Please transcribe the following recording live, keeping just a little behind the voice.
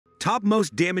Top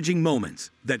most damaging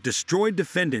moments that destroyed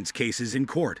defendants' cases in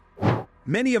court.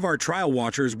 Many of our trial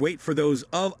watchers wait for those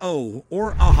oh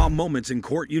or aha moments in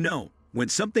court, when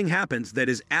something happens that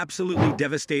is absolutely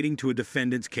devastating to a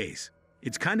defendant's case.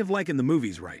 It's kind of like in the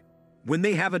movies, right? When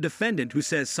they have a defendant who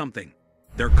says something,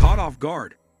 they're caught off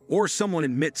guard, or someone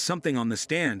admits something on the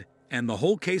stand and the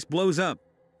whole case blows up.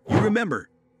 You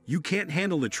remember, You Can't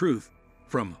Handle the Truth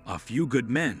from A Few Good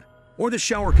Men, or The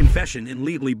Shower Confession in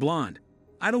Legally Blonde.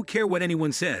 I don't care what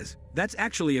anyone says, that's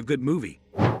actually a good movie.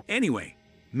 Anyway,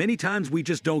 many times we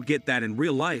just don't get that in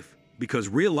real life because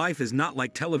real life is not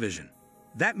like television.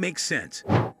 That makes sense.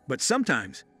 But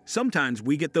sometimes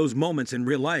we get those moments in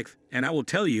real life, and I will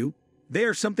tell you, they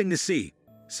are something to see.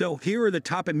 So here are the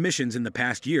top admissions in the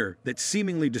past year that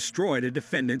seemingly destroyed a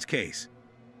defendant's case.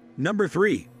 Number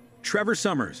 3. Trevor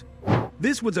Summers.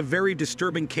 This was a very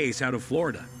disturbing case out of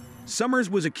Florida. Summers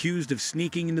was accused of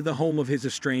sneaking into the home of his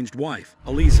estranged wife,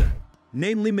 Elisa,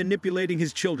 namely manipulating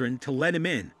his children to let him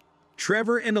in.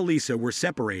 Trevor and Elisa were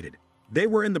separated. They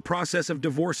were in the process of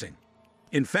divorcing.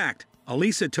 In fact,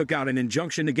 Elisa took out an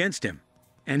injunction against him,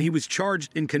 and he was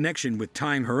charged in connection with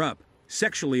tying her up,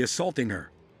 sexually assaulting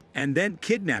her, and then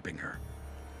kidnapping her.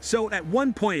 So at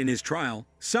one point in his trial,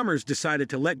 Summers decided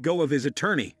to let go of his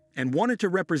attorney and wanted to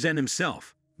represent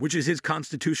himself, which is his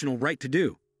constitutional right to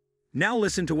do. Now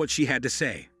listen to what she had to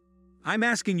say. "I'm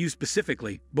asking you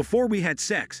specifically, before we had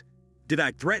sex, did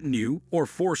I threaten you or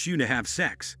force you to have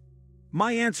sex?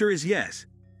 My answer is yes.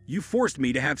 You forced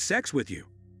me to have sex with you.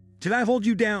 Did I hold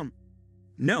you down?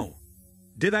 No.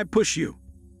 Did I push you?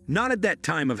 Not at that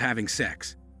time of having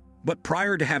sex. But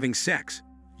prior to having sex,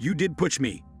 you did push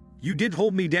me. You did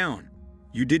hold me down.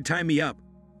 You did tie me up.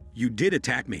 You did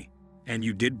attack me. And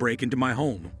you did break into my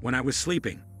home when I was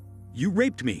sleeping. You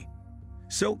raped me.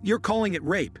 So you're calling it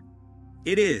rape?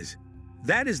 It is.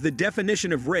 That is the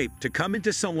definition of rape, to come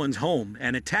into someone's home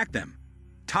and attack them,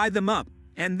 tie them up,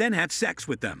 and then have sex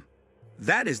with them.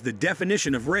 That is the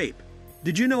definition of rape.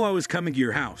 Did you know I was coming to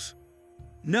your house?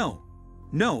 No.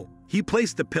 No, he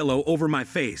placed the pillow over my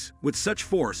face with such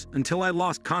force until I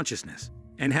lost consciousness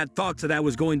and had thoughts that I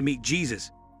was going to meet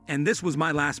Jesus, and this was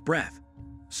my last breath.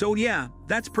 So yeah,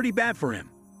 that's pretty bad for him.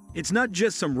 It's not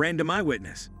just some random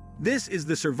eyewitness. This is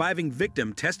the surviving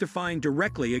victim testifying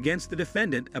directly against the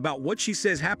defendant about what she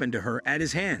says happened to her at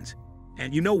his hands.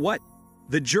 And you know what?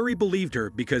 The jury believed her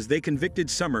because they convicted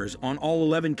Summers on all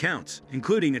 11 counts,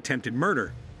 including attempted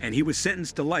murder, and he was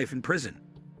sentenced to life in prison.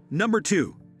 Number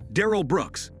 2. Darrell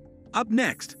Brooks. Up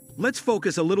next, let's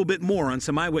focus a little bit more on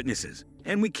some eyewitnesses.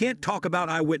 And we can't talk about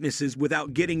eyewitnesses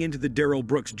without getting into the Darrell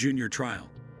Brooks Jr. trial.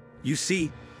 You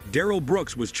see, Darrell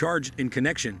Brooks was charged in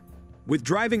connection with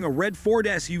driving a red Ford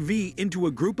SUV into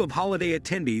a group of holiday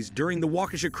attendees during the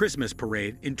Waukesha Christmas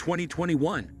Parade in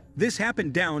 2021. This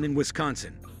happened down in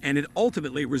Wisconsin, and it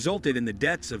ultimately resulted in the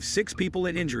deaths of 6 people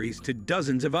and injuries to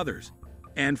dozens of others.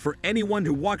 And for anyone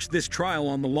who watched this trial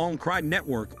on the Long Cry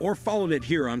Network or followed it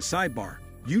here on Sidebar,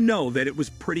 you know that it was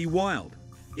pretty wild.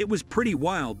 It was pretty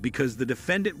wild because the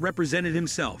defendant represented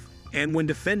himself, and when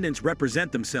defendants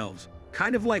represent themselves,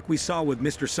 kind of like we saw with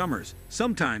Mr. Summers,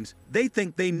 sometimes they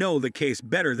think they know the case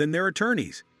better than their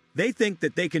attorneys. They think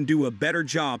that they can do a better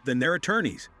job than their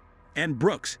attorneys. And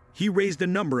Brooks, he raised a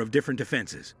number of different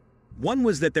defenses. One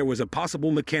was that there was a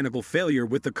possible mechanical failure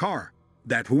with the car,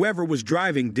 that whoever was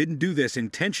driving didn't do this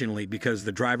intentionally because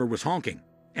the driver was honking,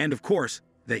 and of course,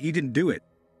 that he didn't do it.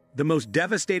 The most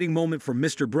devastating moment for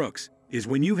Mr. Brooks is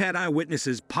when you had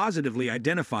eyewitnesses positively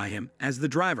identify him as the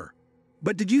driver.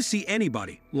 But did you see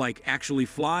anybody, like, actually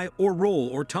fly or roll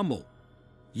or tumble?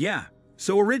 Yeah,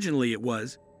 so originally it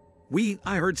was,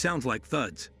 I heard sounds like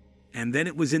thuds, and then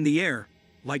it was in the air,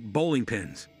 like bowling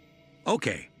pins.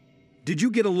 Okay, did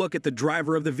you get a look at the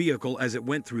driver of the vehicle as it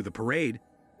went through the parade?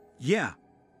 Yeah.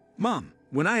 Mom,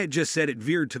 when I had just said it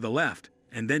veered to the left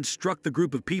and then struck the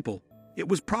group of people, it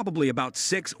was probably about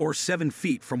 6 or 7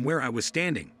 feet from where I was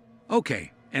standing.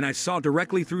 Okay, and I saw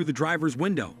directly through the driver's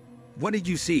window. What did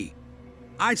you see?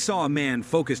 I saw a man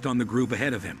focused on the group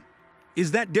ahead of him. Is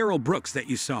that Darrell Brooks that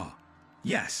you saw?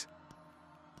 Yes.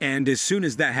 And as soon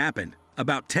as that happened,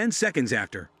 about 10 seconds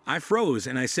after, I froze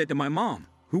and I said to my mom,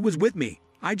 who was with me,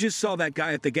 I just saw that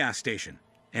guy at the gas station,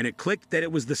 and it clicked that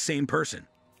it was the same person.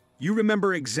 You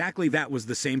remember exactly that was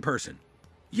the same person?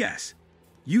 Yes.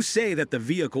 You say that the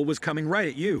vehicle was coming right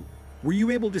at you. Were you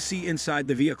able to see inside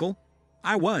the vehicle?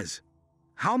 I was.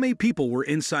 How many people were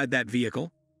inside that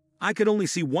vehicle? I could only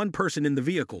see one person in the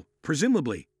vehicle,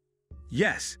 presumably.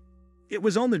 Yes. It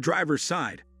was on the driver's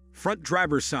side, front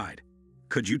driver's side.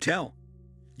 Could you tell?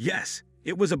 Yes,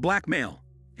 it was a black male.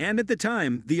 And at the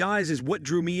time, the eyes is what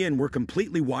drew me in were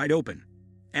completely wide open.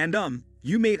 And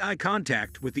You made eye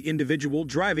contact with the individual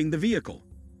driving the vehicle.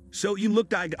 So you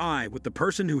looked eye to eye with the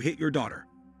person who hit your daughter.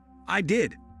 I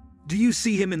did. Do you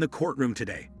see him in the courtroom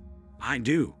today? I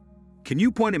do. Can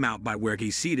you point him out by where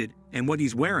he's seated and what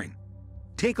he's wearing?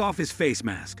 Take off his face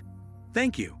mask.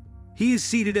 Thank you. He is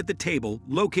seated at the table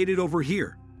located over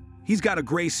here. He's got a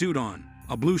gray suit on,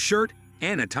 a blue shirt,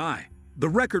 and a tie. The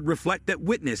record reflects that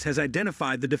witness has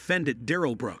identified the defendant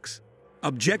Daryl Brooks.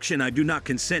 Objection: I do not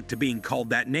consent to being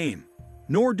called that name,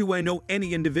 nor do I know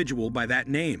any individual by that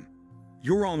name.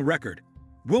 You're on record.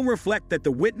 Will reflect that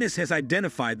the witness has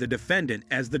identified the defendant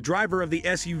as the driver of the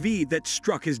SUV that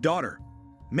struck his daughter.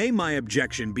 May my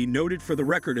objection be noted for the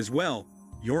record as well,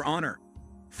 Your Honor.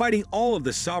 Fighting all of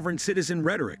the sovereign citizen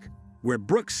rhetoric, where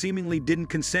Brooks seemingly didn't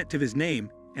consent to his name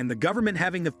and the government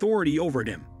having authority over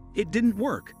him, it didn't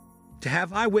work. To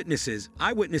have eyewitnesses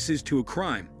to a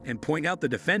crime, and point out the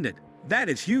defendant, that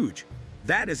is huge.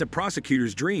 That is a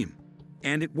prosecutor's dream.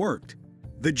 And it worked.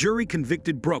 The jury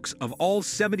convicted Brooks of all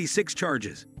 76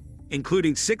 charges,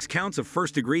 including 6 counts of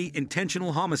first-degree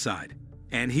intentional homicide,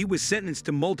 and he was sentenced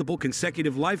to multiple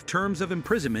consecutive life terms of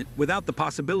imprisonment without the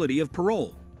possibility of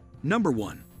parole. Number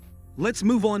 1. Let's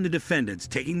move on to defendants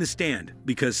taking the stand,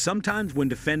 because sometimes when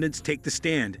defendants take the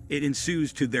stand, it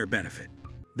ensues to their benefit.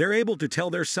 They're able to tell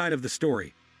their side of the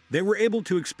story. They were able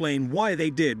to explain why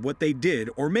they did what they did,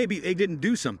 or maybe they didn't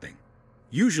do something.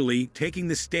 Usually, taking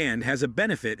the stand has a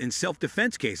benefit in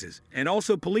self-defense cases and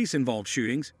also police-involved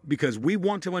shootings, because we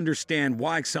want to understand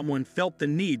why someone felt the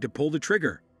need to pull the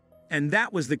trigger. And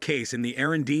that was the case in the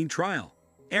Aaron Dean trial.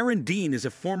 Aaron Dean is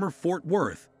a former Fort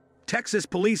Worth, Texas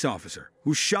police officer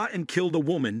who shot and killed a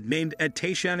woman named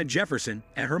Tashana Jefferson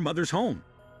at her mother's home.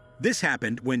 This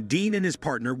happened when Dean and his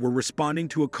partner were responding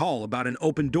to a call about an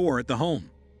open door at the home.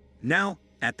 Now,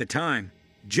 at the time,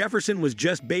 Jefferson was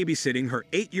just babysitting her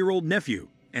 8-year-old nephew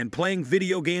and playing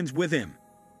video games with him.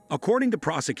 According to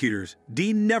prosecutors,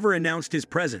 Dean never announced his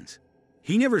presence.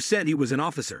 He never said he was an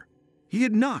officer. He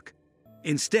didn't knock.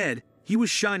 Instead, he was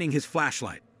shining his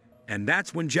flashlight, and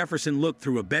that's when Jefferson looked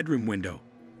through a bedroom window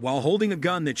while holding a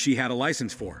gun that she had a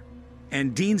license for.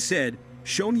 And Dean said,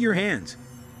 "Show me your hands.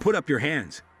 Put up your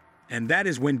hands." And that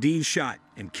is when Dean shot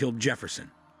and killed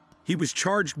Jefferson. He was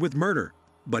charged with murder,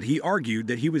 but he argued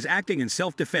that he was acting in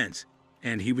self-defense,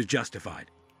 and he was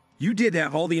justified. You did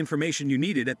have all the information you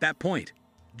needed at that point.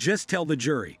 Just tell the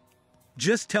jury.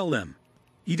 Just tell them.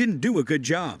 You didn't do a good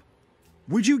job.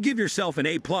 Would you give yourself an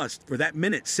A+ for that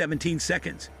minute 17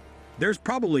 seconds? There's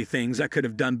probably things I could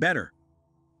have done better.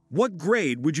 What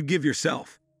grade would you give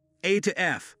yourself? A to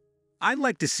F. I'd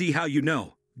like to see how you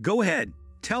know. Go ahead,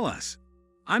 tell us.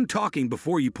 I'm talking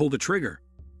before you pull the trigger.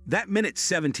 That minute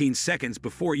 17 seconds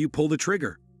before you pull the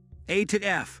trigger. A to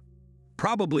F.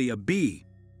 Probably a B.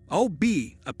 Oh,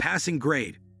 B, a passing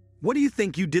grade. What do you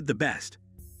think you did the best?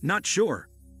 Not sure.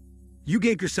 You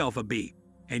gave yourself a B,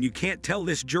 and you can't tell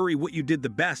this jury what you did the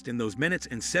best in those minutes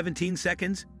and 17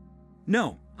 seconds?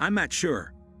 No, I'm not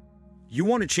sure. You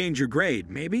want to change your grade,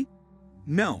 maybe?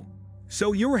 No.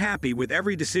 So you're happy with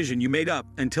every decision you made up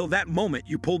until that moment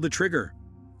you pulled the trigger.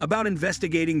 About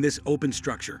investigating this open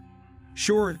structure.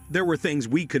 Sure, there were things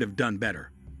we could have done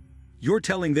better. You're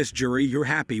telling this jury you're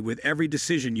happy with every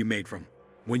decision you made from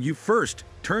when you first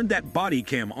turned that body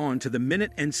cam on to the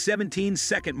minute and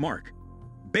 17-second mark.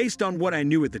 Based on what I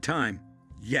knew at the time,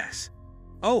 yes.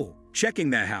 Oh, checking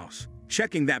that house,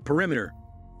 checking that perimeter.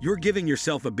 You're giving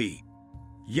yourself a B.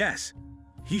 Yes.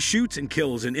 He shoots and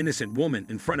kills an innocent woman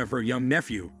in front of her young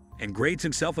nephew and grades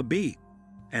himself a B.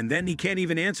 And then he can't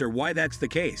even answer why that's the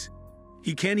case.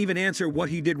 He can't even answer what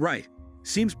he did right.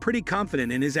 Seems pretty confident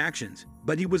in his actions,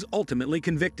 but he was ultimately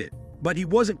convicted. But he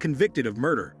wasn't convicted of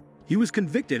murder. He was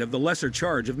convicted of the lesser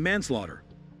charge of manslaughter.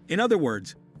 In other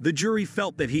words, the jury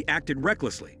felt that he acted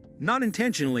recklessly, not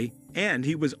intentionally, and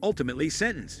he was ultimately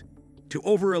sentenced to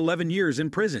over 11 years in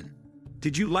prison.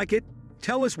 Did you like it?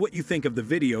 Tell us what you think of the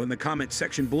video in the comment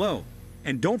section below.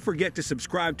 And don't forget to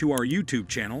subscribe to our YouTube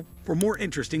channel for more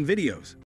interesting videos.